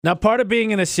Now, part of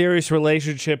being in a serious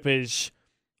relationship is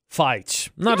fights.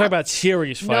 I'm not talking about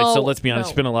serious fights, No, so let's be honest.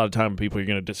 no. Spend a lot of time with people you're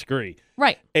going to disagree.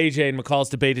 Right. AJ and McCall's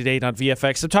debate at 8 on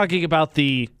VFX. I'm talking about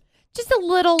the Just a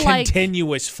little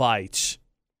continuous fights.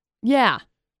 Yeah.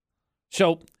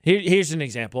 So here's an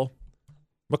example.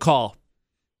 McCall,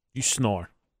 you snore.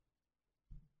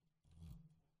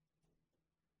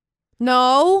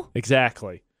 No.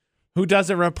 Exactly. Who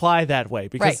doesn't reply that way?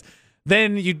 Because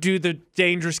then you do the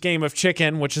dangerous game of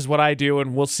chicken, which is what I do,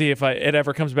 and we'll see if it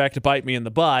ever comes back to bite me in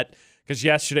the butt. Because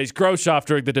yesterday's gross off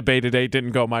during the debate today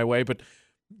didn't go my way, but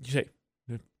you say,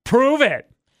 prove it.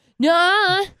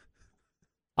 Nah.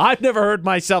 I've never heard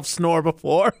myself snore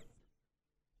before.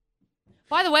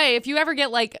 By the way, if you ever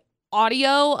get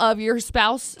audio of your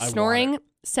spouse snoring,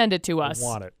 send it to us. I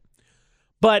want it.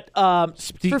 But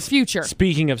for future.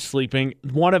 Speaking of sleeping,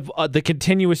 one of the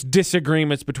continuous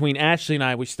disagreements between Ashley and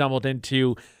I we stumbled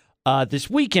into this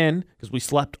weekend, because we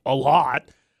slept a lot,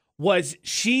 was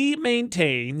she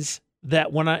maintains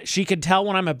that she can tell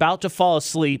when I'm about to fall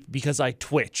asleep because I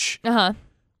twitch. Uh-huh.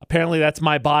 Apparently that's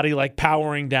my body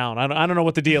powering down. I don't know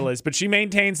what the deal is, but she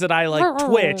maintains that I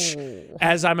twitch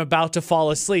as I'm about to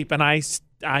fall asleep, and I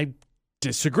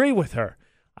disagree with her.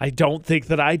 I don't think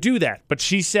that I do that. But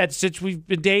she said since we've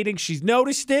been dating, she's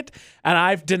noticed it, and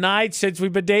I've denied since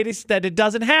we've been dating that it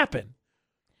doesn't happen.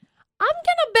 I'm going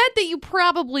to bet that you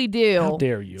probably do. How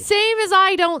dare you? Same as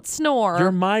I don't snore.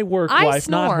 You're my work wife,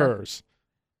 snore. not hers.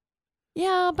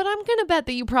 Yeah, but I'm going to bet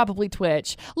that you probably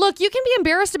twitch. Look, you can be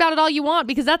embarrassed about it all you want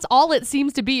because that's all it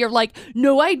seems to be. You're like,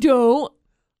 no, I don't.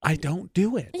 I don't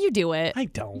do it. You do it. I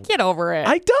don't. Get over it.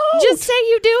 I don't. Just say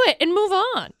you do it and move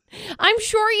on. I'm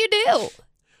sure you do.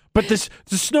 But the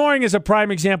snoring is a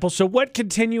prime example. So what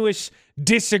continuous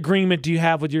disagreement do you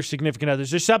have with your significant other?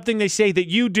 Is there something they say that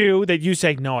you do that you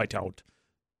say, no, I don't?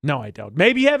 No, I don't.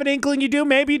 Maybe you have an inkling you do.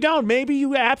 Maybe you don't. Maybe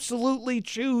you absolutely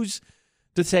choose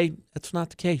to say that's not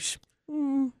the case.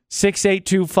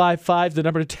 68255, the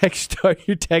number to text, start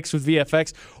your text with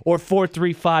VFX, or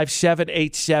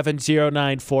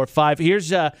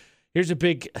 435-787-0945. Here's a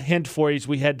big hint for you as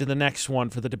we head to the next one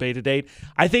for the debate at 8.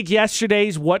 I think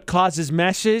yesterday's what causes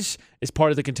messes is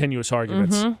part of the continuous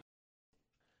arguments. Mm-hmm.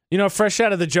 You know, fresh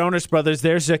out of the Jonas Brothers,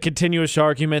 there's a continuous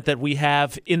argument that we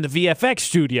have in the VFX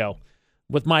studio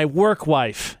with my work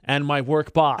wife and my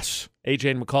work boss,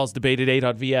 AJ and McCall's debate at 8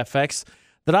 on VFX,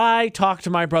 that I talk to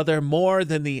my brother more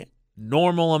than the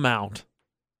normal amount.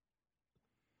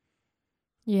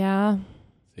 Yeah.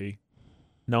 See?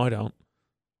 No, I don't.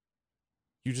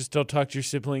 You just don't talk to your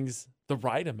siblings the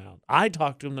right amount. I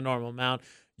talk to them the normal amount.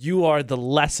 You are the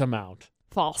less amount.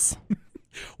 False.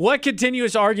 What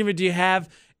continuous argument do you have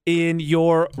in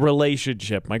your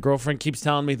relationship? My girlfriend keeps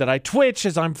telling me that I twitch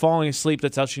as I'm falling asleep.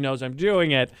 That's how she knows I'm doing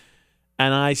it.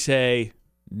 And I say,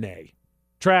 nay.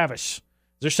 Travis, is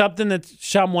there something that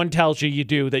someone tells you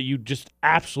do that you just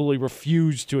absolutely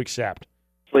refuse to accept?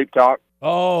 Sleep talk.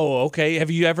 Oh, okay.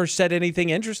 Have you ever said anything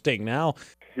interesting now?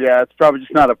 Yeah, it's probably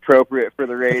just not appropriate for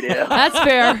the radio. That's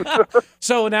fair.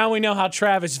 So now we know how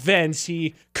Travis vents.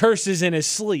 He curses in his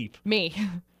sleep. Me.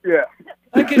 Yeah.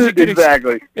 That gives you a good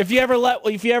exactly. If you ever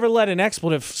let an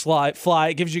expletive fly,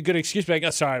 it gives you a good excuse.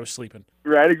 But sorry, I was sleeping.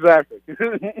 Right, exactly.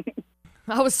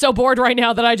 I was so bored right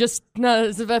now that I just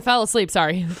fell asleep.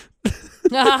 Sorry.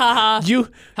 You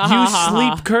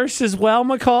sleep curse as well,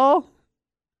 McCall?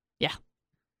 Yeah.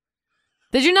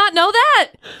 Did you not know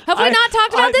that? Have we not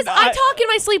talked about this? I talk in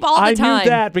my sleep all the time. I knew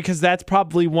that because that's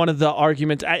probably one of the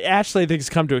arguments. Ashley, I think, has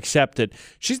come to accept it.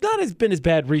 She's not been as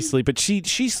bad recently, but she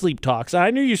sleep talks.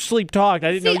 I knew you sleep talked.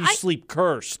 I didn't know you sleep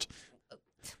cursed.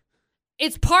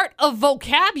 It's part of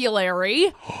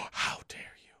vocabulary. How dare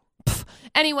you?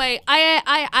 Anyway,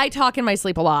 I talk in my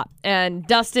sleep a lot. And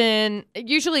Dustin,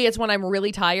 usually it's when I'm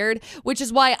really tired, which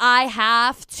is why I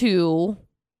have to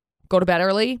go to bed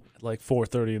early. Like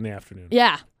 4:30 in the afternoon.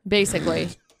 Yeah, basically.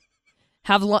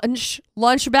 Have lunch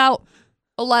about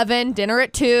 11, dinner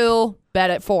at 2,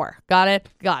 bed at 4. Got it?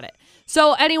 Got it.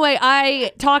 So anyway,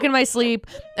 I talk in my sleep,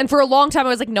 and for a long time I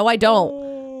was like, no, I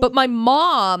don't. But my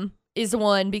mom is the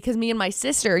one, because me and my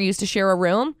sister used to share a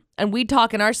room, and we'd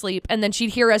talk in our sleep, and then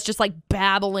she'd hear us just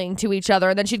babbling to each other,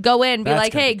 and then she'd go in and be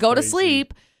like, hey, go to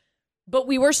sleep. But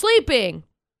we were sleeping.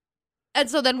 And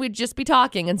so then we'd just be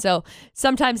talking. And so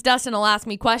sometimes Dustin will ask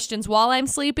me questions while I'm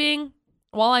sleeping,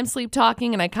 while I'm sleep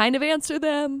talking, and I kind of answer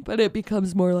them, but it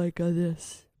becomes more like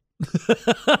this.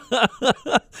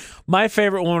 My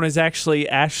favorite one is actually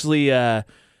Ashley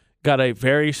got a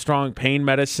very strong pain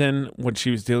medicine when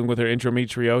she was dealing with her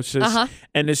endometriosis. Uh-huh.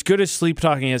 And as good as sleep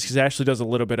talking is, because Ashley does a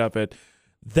little bit of it,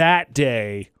 that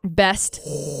day. The best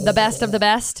of the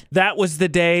best. That was the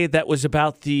day that was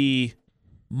about the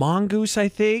mongoose, I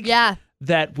think. Yeah.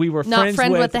 That we were Not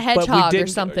friend with the but we hedgehog or didn't-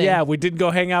 something. Yeah, we didn't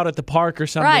go hang out at the park or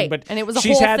something. Right, But and it was a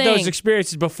she's whole had thing. those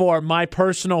experiences before. My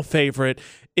personal favorite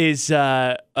is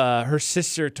her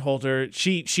sister told her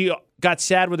she got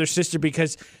sad with her sister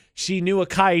because she knew a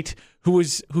kite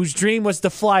whose dream was to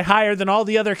fly higher than all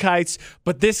the other kites,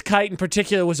 but this kite in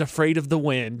particular was afraid of the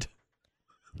wind.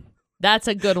 That's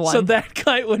a good one. So that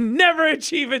kite would never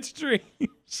achieve its dreams.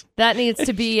 That needs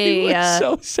to be She was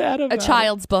so sad a about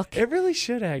child's book. it. It really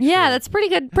should actually. Yeah, that's pretty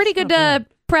good. Pretty good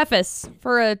preface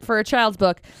for a child's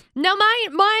book. Now,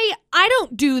 my I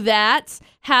don't do that.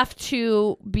 Have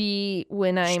to be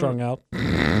when I'm strung out.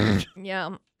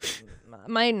 Yeah,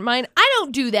 mine. I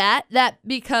don't do that. That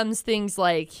becomes things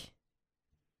like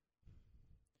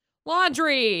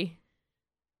laundry.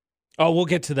 Oh, we'll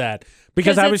get to that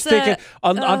because 'Cause I was it's thinking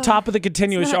on top of the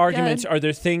continuous not arguments, good. are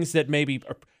there things that maybe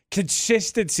are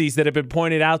consistencies that have been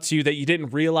pointed out to you that you didn't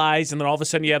realize, and then all of a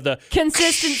sudden you have the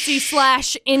Consistency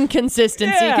 /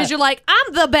 inconsistency Yeah. because you're like,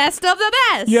 I'm the best of the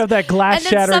best. you have that glass and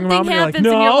then shattering something moment. happens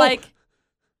You're and you're like,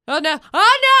 no, like,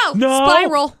 oh no, No.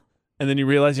 spiral. and then you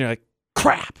realize you're like,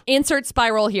 crap, Insert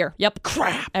spiral here. Yep,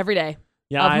 crap. every day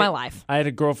Yeah, of my life. I had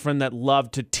a girlfriend that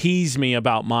loved to tease me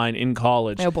about mine in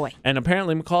college. Oh boy. And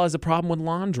apparently McCall has a problem with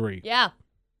laundry. Yeah.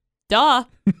 Duh.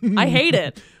 I hate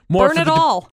it. More Burn for it the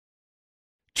all.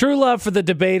 True love for the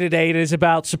debate at 8 is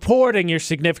about supporting your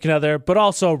significant other, but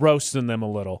also roasting them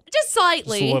a little. Just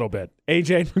slightly. Just a little bit.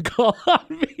 AJ and McCall on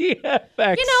VFX. You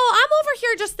know, I'm over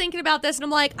here just thinking about this and I'm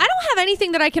like, I don't have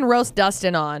anything that I can roast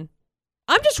Dustin on.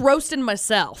 I'm just roasting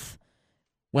myself.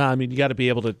 Well, I mean, you got to be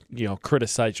able to,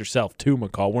 criticize yourself too,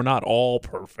 McCall. We're not all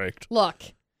perfect.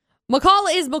 Look, McCall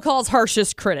is McCall's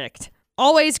harshest critic.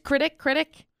 Always critic.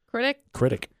 Critic.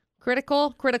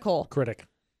 Critical. Critic.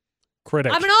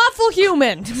 I'm an awful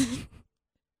human.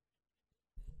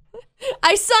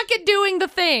 I suck at doing the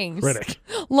things. Critic.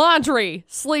 Laundry,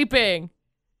 sleeping,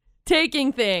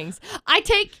 taking things. I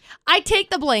take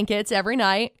the blankets every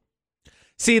night.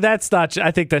 See, that's not. I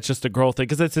think that's just a girl thing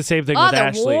because it's the same thing Oh, with they're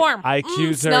Ashley. warm. I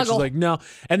accuse her. Snuggle. She's like, no.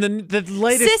 And then the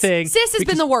latest thing. Sis has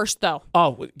been the worst though.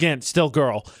 Oh, again, still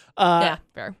girl. Yeah,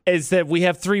 fair. Is that we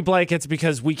have 3 blankets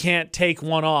because we can't take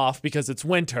one off because it's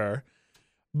winter.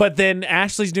 But then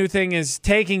Ashley's new thing is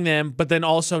taking them, but then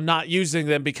also not using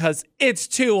them because it's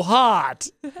too hot.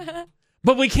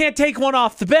 But we can't take one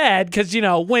off the bed because,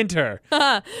 winter.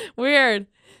 Weird.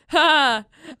 I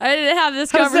didn't have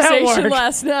this How does that conversation work?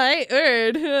 last night.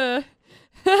 Weird.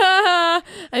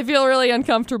 I feel really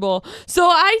uncomfortable. So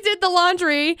I did the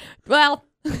laundry. Well,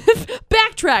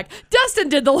 backtrack. Dustin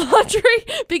did the laundry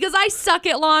because I suck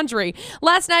at laundry.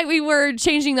 Last night we were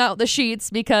changing out the sheets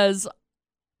because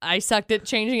I sucked at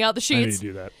changing out the I need sheets. to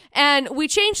do that. And we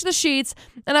changed the sheets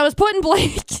and I was putting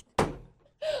blanket.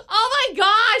 Oh my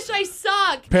gosh, I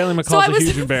suck. Apparently, So I McCall's was- a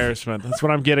huge embarrassment. That's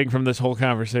what I'm getting from this whole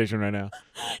conversation right now.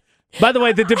 By the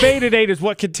way, the debate at 8 is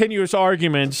what continuous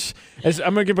arguments.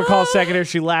 I'm going to give McCall a second here.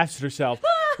 She laughs at herself.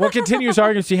 What continuous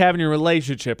arguments do you have in your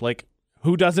relationship? Like,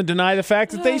 who doesn't deny the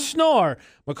fact that they snore?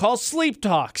 McCall sleep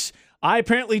talks. I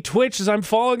apparently twitch as I'm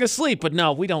falling asleep, but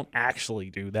no, we don't actually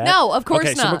do that. No, of course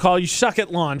okay, not. so McCall, you suck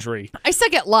at laundry. I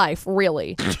suck at life,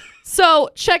 really. So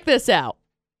check this out.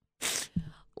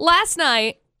 Last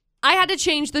night, I had to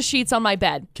change the sheets on my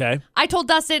bed. Okay. I told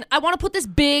Dustin, I want to put this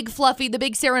big, fluffy, the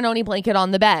big Serenoni blanket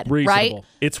on the bed, Reasonable. right?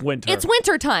 It's winter. It's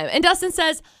winter time. And Dustin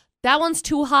says, that one's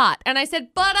too hot. And I said,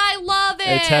 but I love it.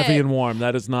 It's heavy and warm.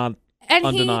 That is not and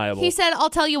undeniable. He said, I'll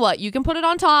tell you what, you can put it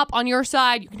on top on your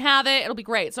side. You can have it. It'll be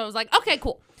great. So I was like, okay,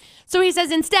 cool. So he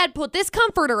says, instead, put this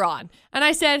comforter on. And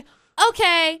I said,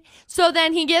 okay. So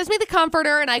then he gives me the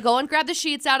comforter and I go and grab the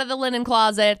sheets out of the linen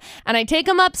closet and I take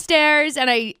them upstairs and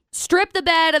I strip the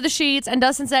bed of the sheets. And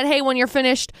Dustin said, hey, when you're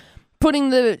finished putting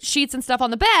the sheets and stuff on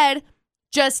the bed,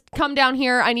 just come down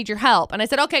here. I need your help. And I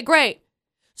said, okay, great.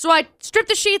 So I strip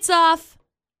the sheets off.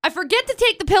 I forget to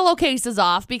take the pillowcases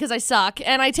off because I suck.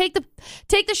 And I take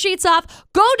the sheets off,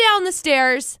 go down the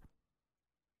stairs,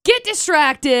 get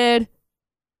distracted,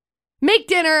 make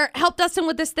dinner, help Dustin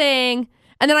with this thing.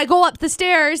 And then I go up the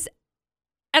stairs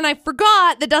and I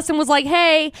forgot that Dustin was like,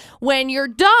 hey, when you're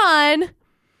done,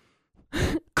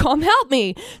 come help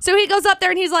me. So he goes up there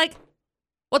and he's like,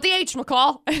 what the H,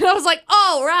 McCall? And I was like,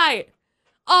 oh, right.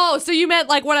 Oh, so you meant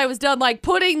like when I was done, like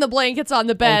putting the blankets on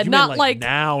the bed, you not meant like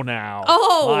now.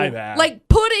 Oh, My bad. like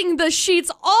putting the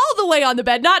sheets all the way on the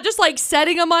bed, not just like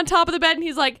setting them on top of the bed. And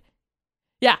he's like,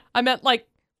 yeah, I meant like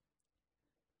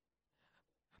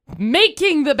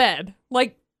making the bed,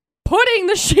 like putting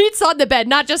the sheets on the bed,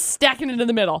 not just stacking it in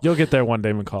the middle. You'll get there one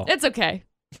day, McCall. It's okay.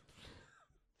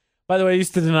 By the way, I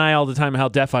used to deny all the time how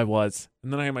deaf I was.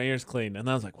 And then I had my ears cleaned. And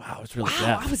I was like, wow, I was really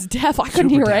deaf. I was deaf. I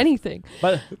couldn't Super hear deaf. anything.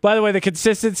 But by the way, the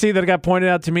consistency that got pointed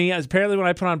out to me is apparently when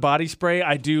I put on body spray,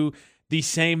 I do the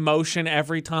same motion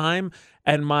every time.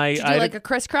 And Did you do like a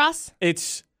crisscross?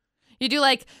 You do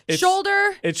like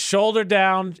shoulder. It's shoulder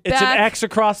down. It's back. an X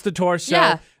across the torso.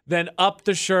 Yeah. Then up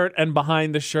the shirt and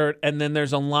behind the shirt. And then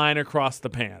there's a line across the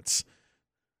pants.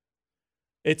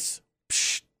 It's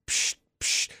psh, psh,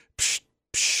 psh, psh,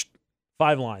 psh,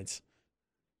 5 lines.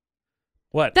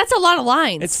 What? That's a lot of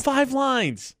lines. It's 5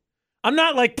 lines. I'm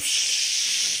not like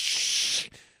psh,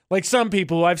 like some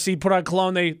people who I've seen put on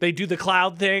cologne. They do the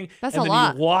cloud thing. That's and a then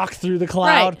lot. You walk through the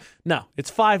cloud. Right. No,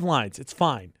 it's 5 lines. It's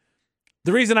fine.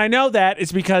 The reason I know that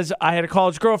is because I had a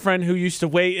college girlfriend who used to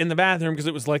wait in the bathroom because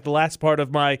it was like the last part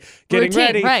of my getting Routine,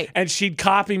 ready. right. And she'd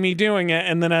copy me doing it.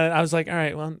 And then I was like, all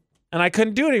right, well. And I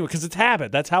couldn't do it anymore because it's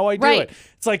habit. That's how I do Right. it.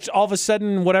 It's like all of a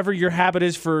sudden, whatever your habit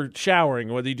is for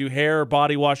showering, whether you do hair or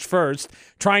body wash first,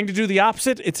 trying to do the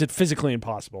opposite, it's physically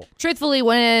impossible. Truthfully,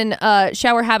 when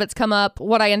shower habits come up,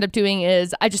 what I end up doing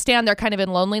is I just stand there kind of in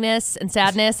loneliness and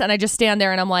sadness, and I just stand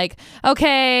there and I'm like,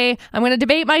 okay, I'm going to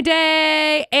debate my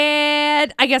day,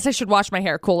 and I guess I should wash my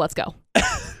hair. Cool, let's go.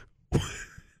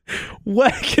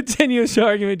 What continuous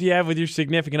argument do you have with your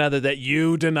significant other that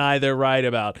you deny they're right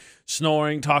about?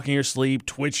 Snoring, talking your sleep,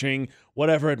 twitching,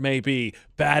 whatever it may be.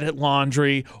 Bad at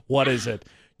laundry. What is it?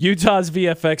 Utah's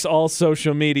VFX, all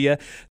social media.